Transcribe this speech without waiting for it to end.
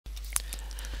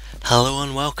Hello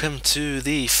and welcome to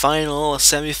the final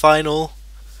semi-final,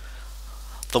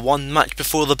 the one match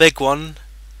before the big one,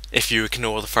 if you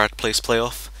ignore the third place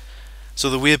playoff. So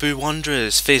the Weeaboo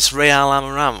Wanderers face Real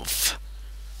Amaranth,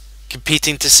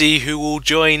 competing to see who will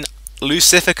join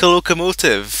Lucifica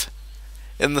Locomotive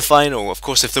in the final. Of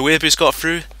course, if the Weeaboos got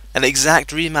through, an exact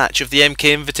rematch of the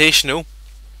MK Invitational.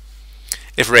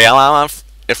 If Real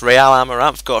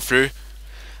Amaranth got through,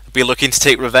 they'll be looking to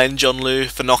take revenge on Lou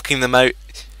for knocking them out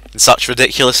in such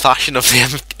ridiculous fashion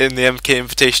in the MK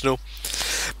Invitational.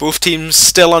 Both teams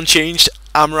still unchanged.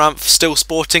 Amaranth still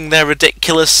sporting their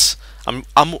ridiculous... I'm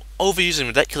overusing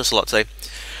ridiculous a lot today.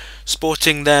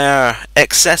 Sporting their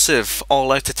excessive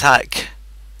all-out attack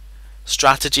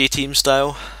strategy team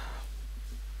style,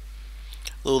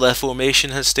 though their formation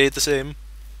has stayed the same.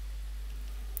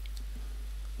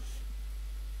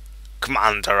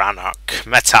 Commander Anarch,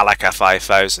 Metallica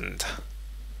 5000.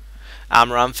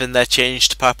 Amaranth in their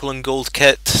changed purple and gold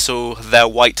kit, so their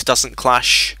white doesn't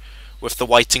clash with the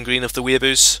white and green of the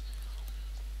Weeaboos.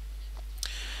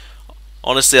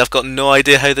 Honestly, I've got no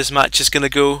idea how this match is going to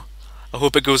go. I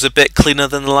hope it goes a bit cleaner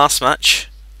than the last match.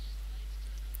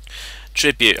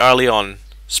 Tribute early on,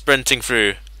 sprinting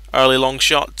through, early long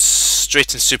shots,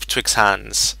 straight in Super Twig's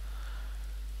hands.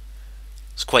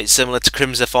 It's quite similar to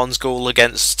Crimsifon's goal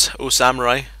against O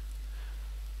Samurai,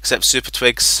 except Super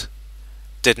Twigs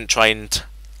didn't try and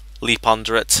leap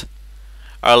under it.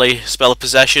 Early spell of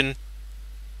possession.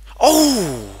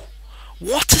 Oh!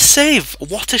 What a save!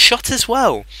 What a shot as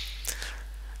well!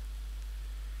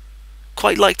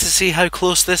 Quite like to see how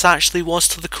close this actually was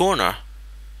to the corner.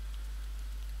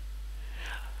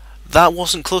 That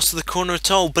wasn't close to the corner at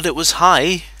all, but it was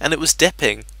high and it was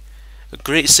dipping. A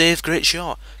great save, great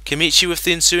shot. Kimichi with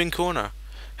the ensuing corner.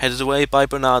 Headed away by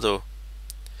Bernardo.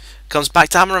 Comes back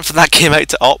to Amaranth, and that came out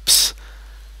to Ops.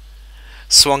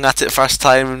 Swung at it first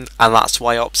time, and that's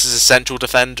why Ops is a central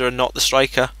defender and not the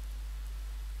striker.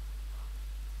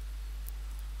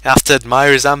 You have to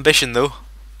admire his ambition though.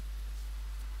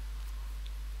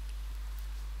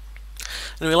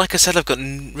 Anyway, like I said, I've got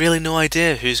really no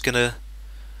idea who's going to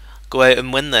go out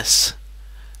and win this.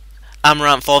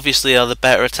 Amaranth obviously are the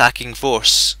better attacking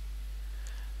force,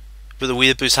 but the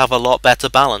Weeaboos have a lot better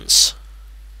balance.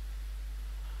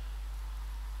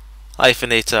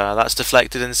 Hyphenator, that's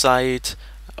deflected inside.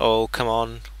 Oh, come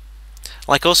on.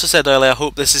 Like I also said earlier, I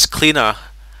hope this is cleaner.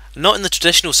 Not in the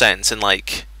traditional sense, in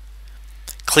like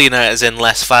cleaner as in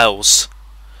less fouls,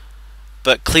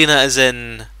 but cleaner as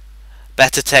in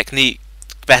better technique,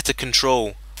 better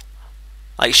control.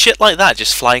 Like shit like that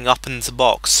just flying up into the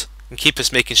box and keep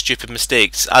us making stupid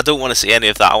mistakes. I don't want to see any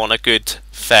of that. I want a good,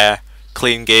 fair,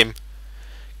 clean game.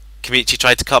 Kimichi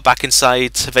tried to cut back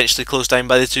inside, eventually closed down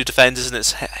by the two defenders, and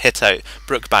it's hit out.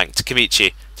 Brookbank to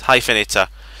Kimichi, to Hyphenator.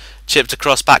 Chipped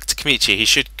across back to Kimichi. He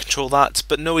should control that,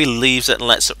 but no, he leaves it and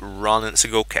lets it run, and it's a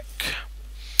goal kick.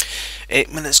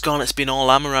 8 minutes gone, it's been all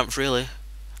Amaranth really,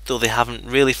 though they haven't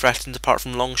really threatened apart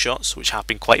from long shots, which have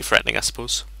been quite threatening I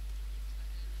suppose.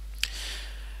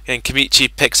 And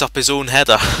Kimichi picks up his own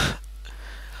header.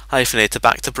 Hyphenator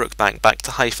back to Brookbank, back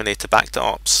to Hyphenator, back to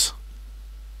Ops.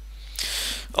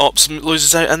 Ops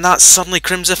loses out, and that's suddenly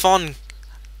Crimsifon.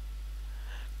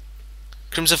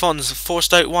 Crimsifon's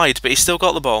forced out wide, but he's still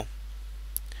got the ball.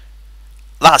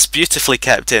 That's beautifully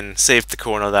kept in, saved the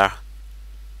corner there.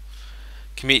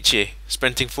 Kimichi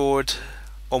sprinting forward,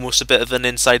 almost a bit of an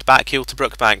inside back heel to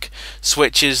Brookbank.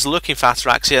 Switches, looking for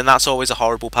Ataraxia, and that's always a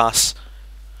horrible pass.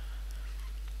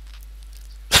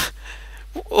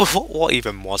 What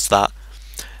even was that?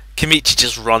 Kimichi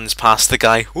just runs past the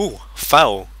guy. Ooh,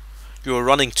 foul. You were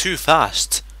running too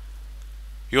fast.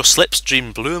 Your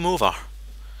slipstream blew him over.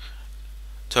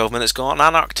 12 minutes gone.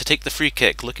 Anarch to take the free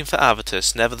kick. Looking for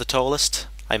Avitus. Never the tallest.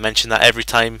 I mention that every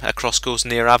time a cross goes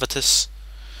near Avitus.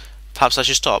 Perhaps I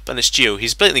should stop. And it's Gio.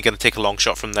 He's blatantly going to take a long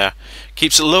shot from there.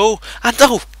 Keeps it low. And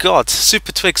oh god,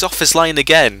 Super Twig's off his line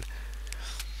again.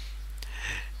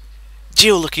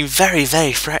 Gio looking very,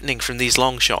 very threatening from these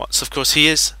long shots. Of course he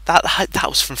is. That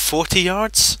was from 40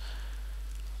 yards.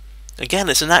 Again,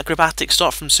 it's an acrobatic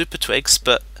start from Super Twigs,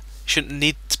 but shouldn't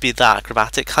need to be that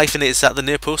acrobatic. Hyphenator's at the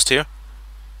near post here.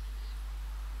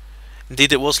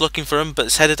 Indeed it was looking for him, but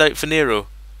it's headed out for Nero.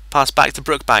 Pass back to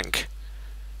Brookbank.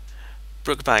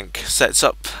 Brookbank sets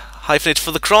up Hyphenator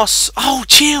for the cross. Oh,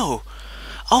 Gio!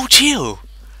 Oh, Gio!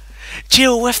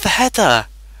 Gio with the header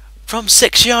from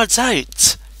 6 yards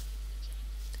out.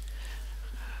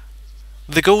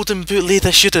 The Golden Boot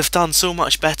leader should have done so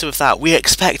much better with that. We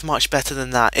expect much better than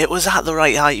that. It was at the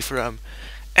right height for him.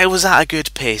 It was at a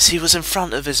good pace. He was in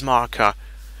front of his marker.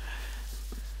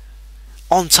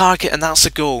 On target, and that's a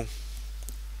goal.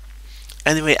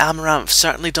 Anyway, Amaranth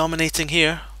certainly dominating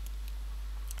here.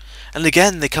 And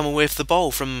again, they come away with the ball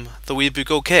from the Weeaboo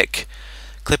goal kick.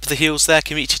 Clip of the heels there,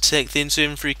 Kimichi to take the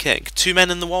ensuing free kick. Two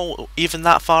men in the wall, even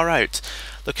that far out.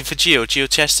 Looking for Gio. Gio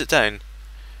chests it down.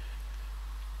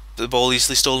 The ball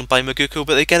easily stolen by Maguko,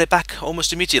 but they get it back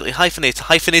almost immediately. Hyphenator.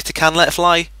 Hyphenator can let it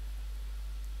fly.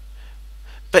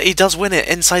 But he does win it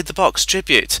inside the box.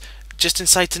 Tribute. Just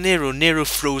inside to Nero. Nero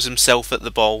throws himself at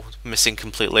the ball, missing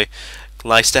completely.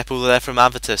 Glide step over there from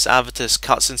Avitus. Avitus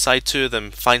cuts inside two of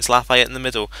them. Finds Lafayette in the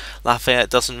middle.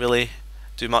 Lafayette doesn't really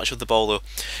do much with the ball though.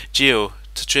 Gio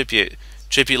to Tribute.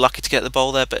 Tribute lucky to get the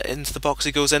ball there, but into the box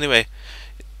he goes anyway.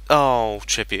 Oh,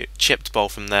 Tribute. Chipped ball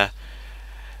from there.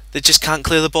 They just can't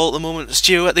clear the ball at the moment. It's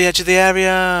Gio at the edge of the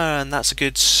area, and that's a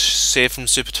good save from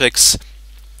Super Twigs.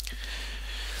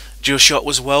 Gio's shot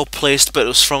was well placed, but it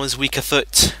was from his weaker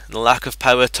foot. The lack of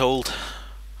power told.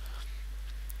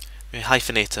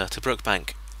 Hyphenator to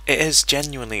Brookbank. It is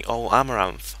genuinely all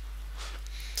Amaranth.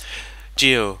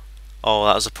 Gio. Oh,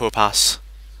 that was a poor pass.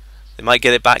 They might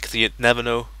get it back, you never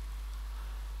know.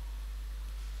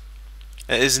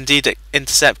 It is indeed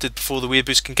intercepted before the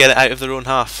Weeaboos can get it out of their own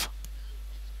half.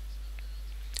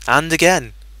 And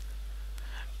again.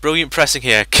 Brilliant pressing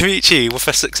here. Kimichi with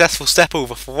a successful step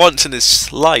over for once in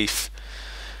his life.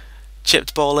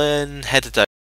 Chipped ball in, headed out.